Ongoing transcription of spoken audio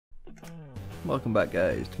Welcome back,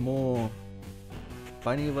 guys, to more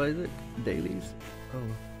Binding of Isaac dailies. Oh,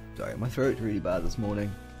 sorry, my throat's really bad this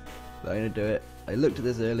morning, but I'm gonna do it. I looked at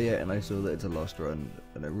this earlier and I saw that it's a lost run,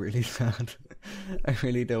 and I'm really sad. I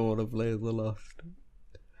really don't want to play the lost.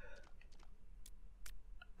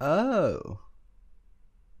 Oh.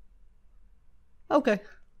 Okay,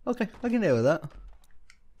 I can deal with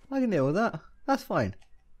that. That's fine.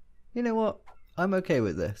 You know what? I'm okay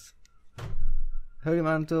with this. Holy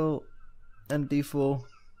Mantle and D4.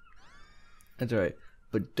 That's alright.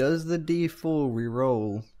 But does the D4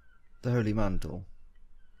 reroll the Holy Mantle?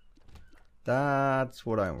 That's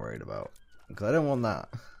what I'm worried about. Because I don't want that.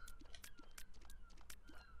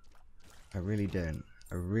 I really don't.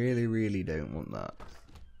 I really don't want that.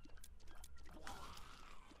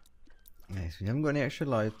 Okay, so we haven't got any extra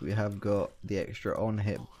life, but we have got the extra on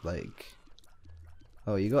hit, like...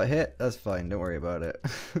 Oh, you got hit? That's fine, don't worry about it.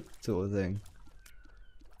 Sort of thing.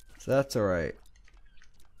 So that's alright.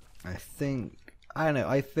 I think... I don't know,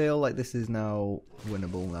 I feel like this is now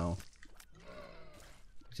winnable now.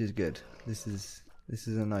 Which is good. This is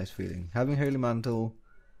a nice feeling. Having Holy Mantle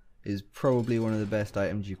is probably one of the best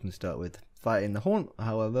items you can start with. Fighting the Haunt,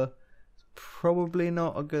 however, is probably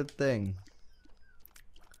not a good thing.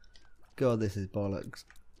 God, this is bollocks.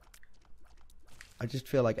 I just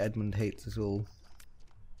feel like Edmund hates us all.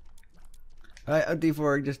 Alright, I'll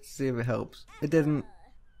D4 just to see if it helps. It didn't.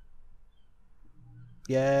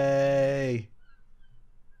 Yay!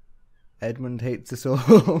 Edmund hates us all.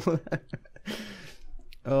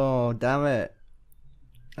 Oh, damn it.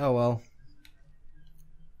 Oh well.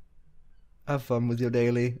 Have fun with your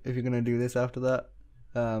daily if you're gonna do this after that.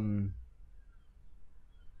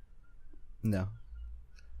 No.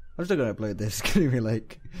 I'm still gonna upload this. It's gonna be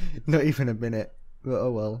like not even a minute. But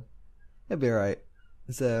oh well. It'll be alright.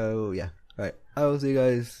 So yeah. Right. I will see you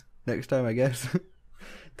guys next time, I guess.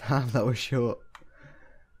 Damn, that was short.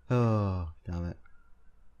 Oh, damn it.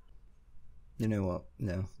 You know what?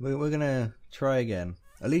 No. We're gonna try again.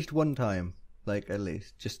 At least one time. Like, at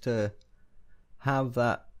least. Just to have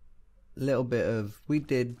that little bit of, we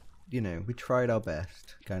did, you know, we tried our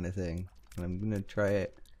best kind of thing. And I'm gonna try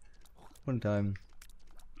it one time.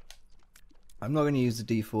 I'm not gonna use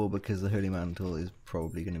the D4 because the Holy Mantle is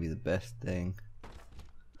probably gonna be the best thing.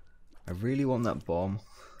 I really want that bomb,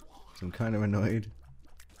 so I'm kind of annoyed.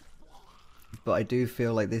 But I do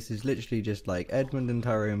feel like this is literally just like Edmund and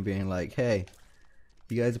Tyrone being like, hey,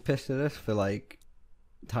 you guys are pissed at us for like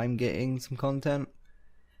time getting some content.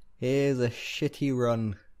 Here's a shitty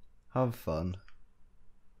run. Have fun.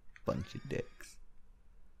 Bunch of dicks.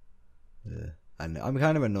 And I'm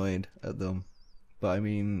kind of annoyed at them. But I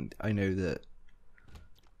mean, I know that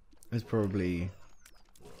there's probably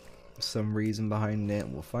some reason behind it.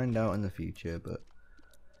 We'll find out in the future, but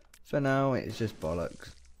for now, it's just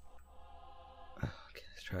bollocks. Okay,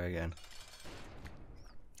 let's try again.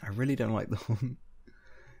 I really don't like the Haunt.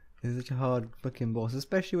 It's such a hard fucking boss,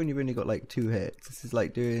 especially when you've only got like 2 hits. This is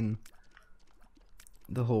like doing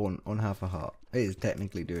the Haunt on half a heart. It is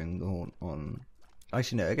technically doing the Haunt on...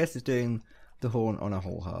 Actually no, I guess it's doing the Haunt on a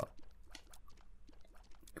whole heart.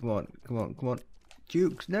 Come on.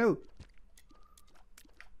 Jukes, no!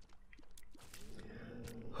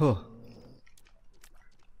 Huh.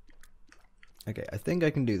 Okay, I think I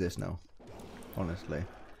can do this now. Honestly.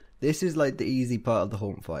 This is like the easy part of the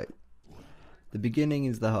Haunt fight. The beginning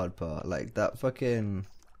is the hard part. Like that fucking...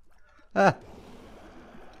 What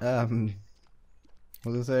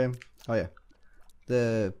was I saying? Oh yeah.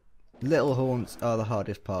 The little Haunts are the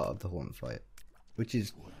hardest part of the Haunt fight. Which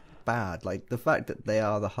is bad. Like the fact that they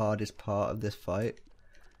are the hardest part of this fight.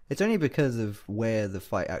 It's only because of where the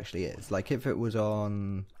fight actually is. Like if it was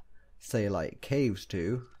on, say like Caves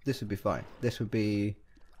 2, this would be fine. This would be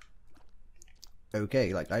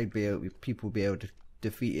okay. Like people would be able to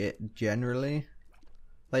defeat it generally.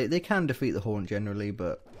 Like they can defeat the Haunt generally,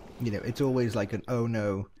 but you know, it's always like an oh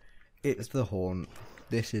no, it's the Haunt.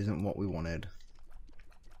 This isn't what we wanted.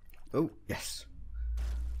 Oh yes.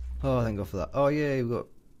 Oh, thank God for that. Oh yeah, we've got.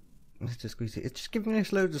 Let's just squeeze it. It's just giving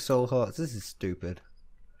us loads of soul hearts. This is stupid.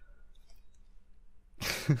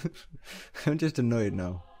 I'm just annoyed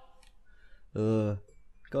now.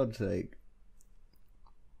 God's sake.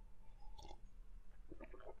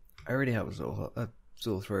 I already have a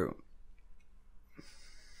sore throat.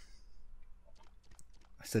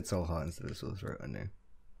 I said soul heart instead of sore throat, I know.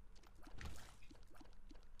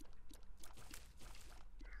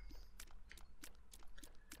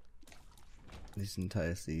 This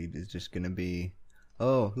entire seed is just gonna be...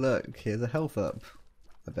 Oh, look, here's a health up.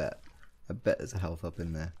 I bet there's a health up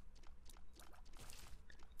in there.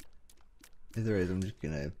 If there is, I'm just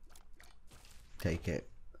gonna take it.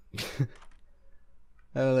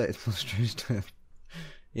 Oh, look, it's monstrous turn.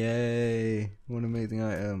 Yay! What an amazing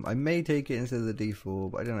item. I may take it instead of the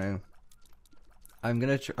D4, but I don't know. I'm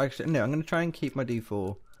gonna actually no. I'm gonna try and keep my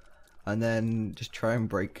D4, and then just try and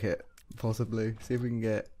break it, possibly. See if we can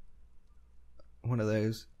get one of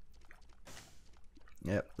those.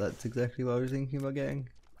 Yep, that's exactly what I was thinking about getting.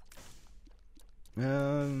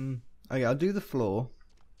 Okay, I'll do the floor.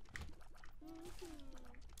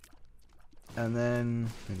 And then,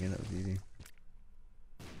 okay, that was easy.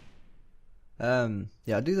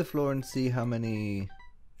 Yeah, I'll do the floor and see how many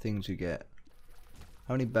things we get.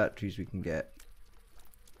 How many batteries we can get.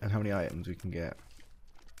 And how many items we can get.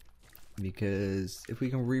 Because if we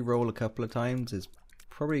can re-roll a couple of times, there's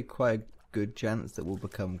probably quite a good chance that we'll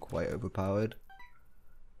become quite overpowered.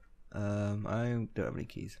 I don't have any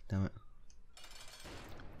keys, damn it.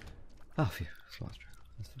 Oh, phew, that's true.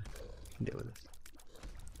 That's fine. I can deal with this.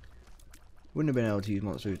 Wouldn't have been able to use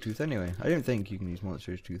Monster's Tooth anyway. I don't think you can use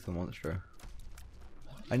Monster's Tooth or Monstro.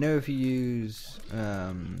 I know if you use,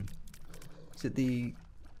 is it the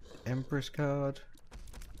Empress card?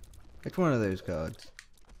 It's one of those cards.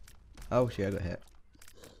 Oh shit, I got hit.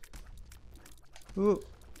 Whoop.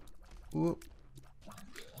 Whoop.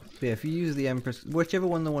 But yeah, if you use the Empress, whichever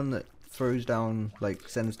one, the one that throws down, like,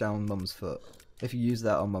 sends down Mum's foot. If you use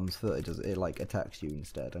that on Mum's foot, it like attacks you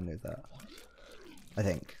instead. I know that. I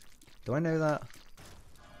think. Do I know that?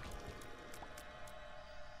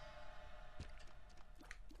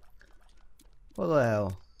 What the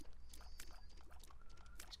hell?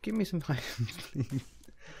 Just give me some items, please.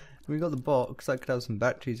 We got the box. That could have some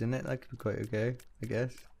batteries in it. That could be quite okay, I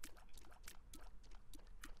guess.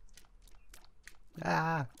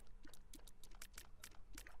 Ah.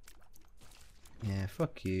 Yeah,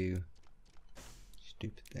 fuck you.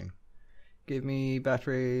 Stupid thing. Give me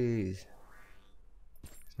batteries.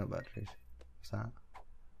 It's not batteries. What's that?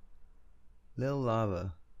 Little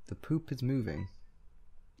lava. The poop is moving.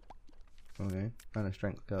 Okay. And a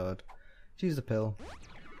strength card. Choose the pill.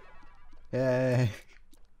 Yay.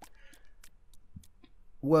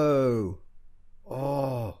 Whoa.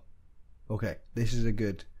 Oh. Okay. This is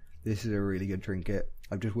a really good trinket.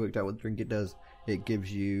 I've just worked out what the trinket does. It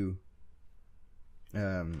gives you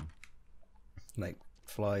like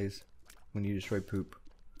flies when you destroy poop,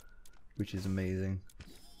 which is amazing.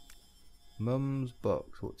 Mum's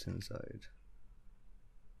box, what's inside?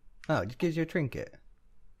 Oh, it just gives you a trinket.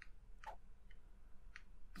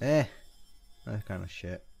 That's kind of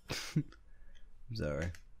shit. I'm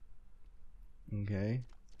sorry. Okay.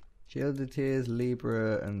 Shield of Tears,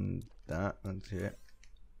 Libra, and that's it.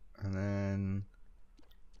 And then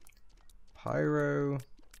Pyro.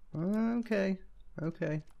 Okay.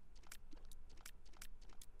 Okay.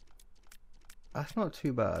 That's not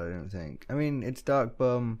too bad, I don't think. I mean, it's Dark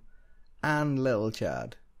Bum and Little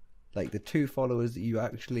Chad. Like, the two followers that you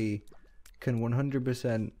actually can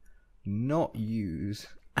 100% not use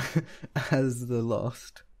as the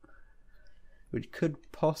Lost. Which could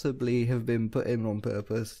possibly have been put in on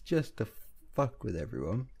purpose just to fuck with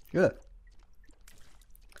everyone. Good.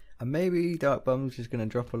 And maybe Dark Bum's just going to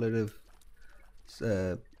drop a load of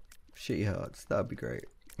shitty hearts. That'd be great.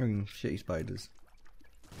 I mean, shitty spiders.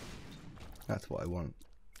 That's what I want.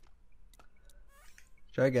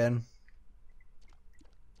 Try again.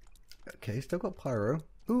 Okay, still got Pyro.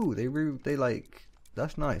 Ooh, they like,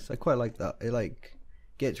 that's nice. I quite like that. It like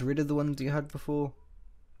gets rid of the ones you had before.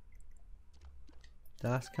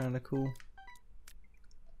 That's kind of cool.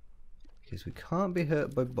 Because we can't be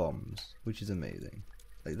hurt by bombs, which is amazing.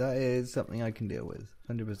 Like, that is something I can deal with,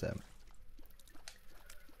 100%.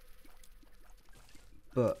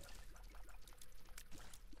 But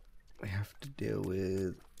we have to deal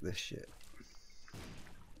with this shit.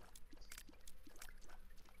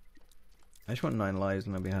 I just want 9 lives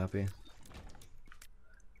and I'll be happy.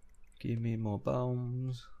 Give me more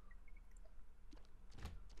bombs.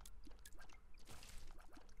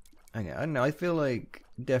 Okay, I don't know, I feel like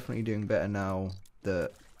definitely doing better now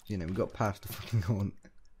that, you know, we got past the fucking haunt.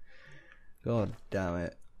 God damn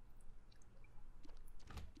it.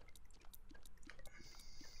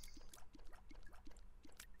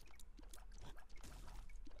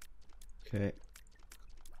 Okay.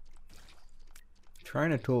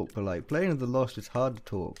 Trying to talk, but like, playing with the Lost, it's hard to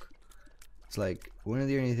talk. It's like, one of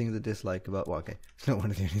the only things I dislike about, well, okay, it's not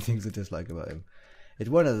one of the only things I dislike about him. It's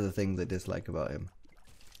one of the things I dislike about him.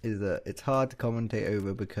 Is that it's hard to commentate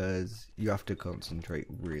over because you have to concentrate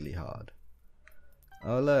really hard.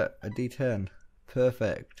 Oh look, a D10.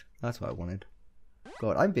 Perfect. That's what I wanted.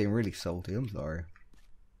 God, I'm being really salty, I'm sorry.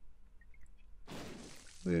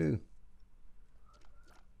 Woo.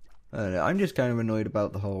 I don't know, I'm just kind of annoyed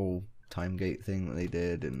about the whole time gate thing that they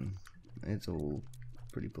did, and it's all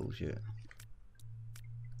pretty bullshit.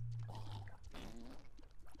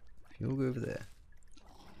 You'll go over there.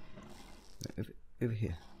 Over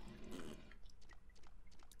here.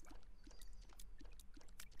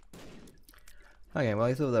 Okay, well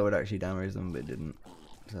I thought that would actually damage them, but it didn't.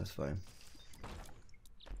 So that's fine.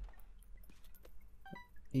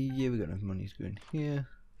 Yeah, we got enough money to go in here.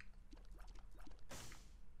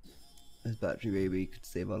 This battery baby could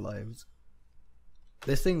save our lives.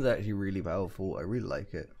 This thing's actually really powerful. I really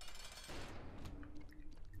like it.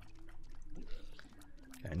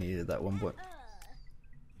 I needed that one point.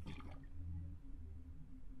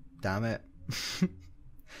 Damn it.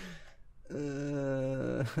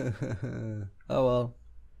 Oh well.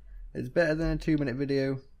 It's better than a 2-minute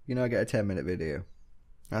video. You know, I get a 10-minute video.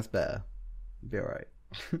 That's better. Be alright.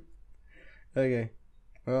 Okay.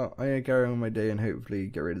 Well, I'm gonna carry on my day and hopefully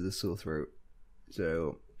get rid of the sore throat.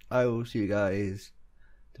 So, I will see you guys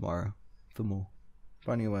tomorrow for more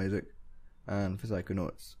Finding of Isaac and for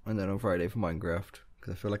Psychonauts. And then on Friday for Minecraft.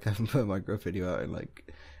 Because I feel like I haven't put a Minecraft video out in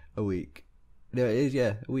like a week. No, it is,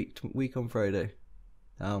 yeah. A week on Friday.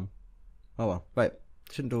 Oh well. Right.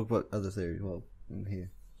 Shouldn't talk about other series while I'm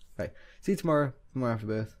here. Right. See you tomorrow for more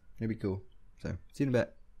Afterbirth. It'll be cool. So, see you in a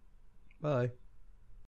bit. Bye.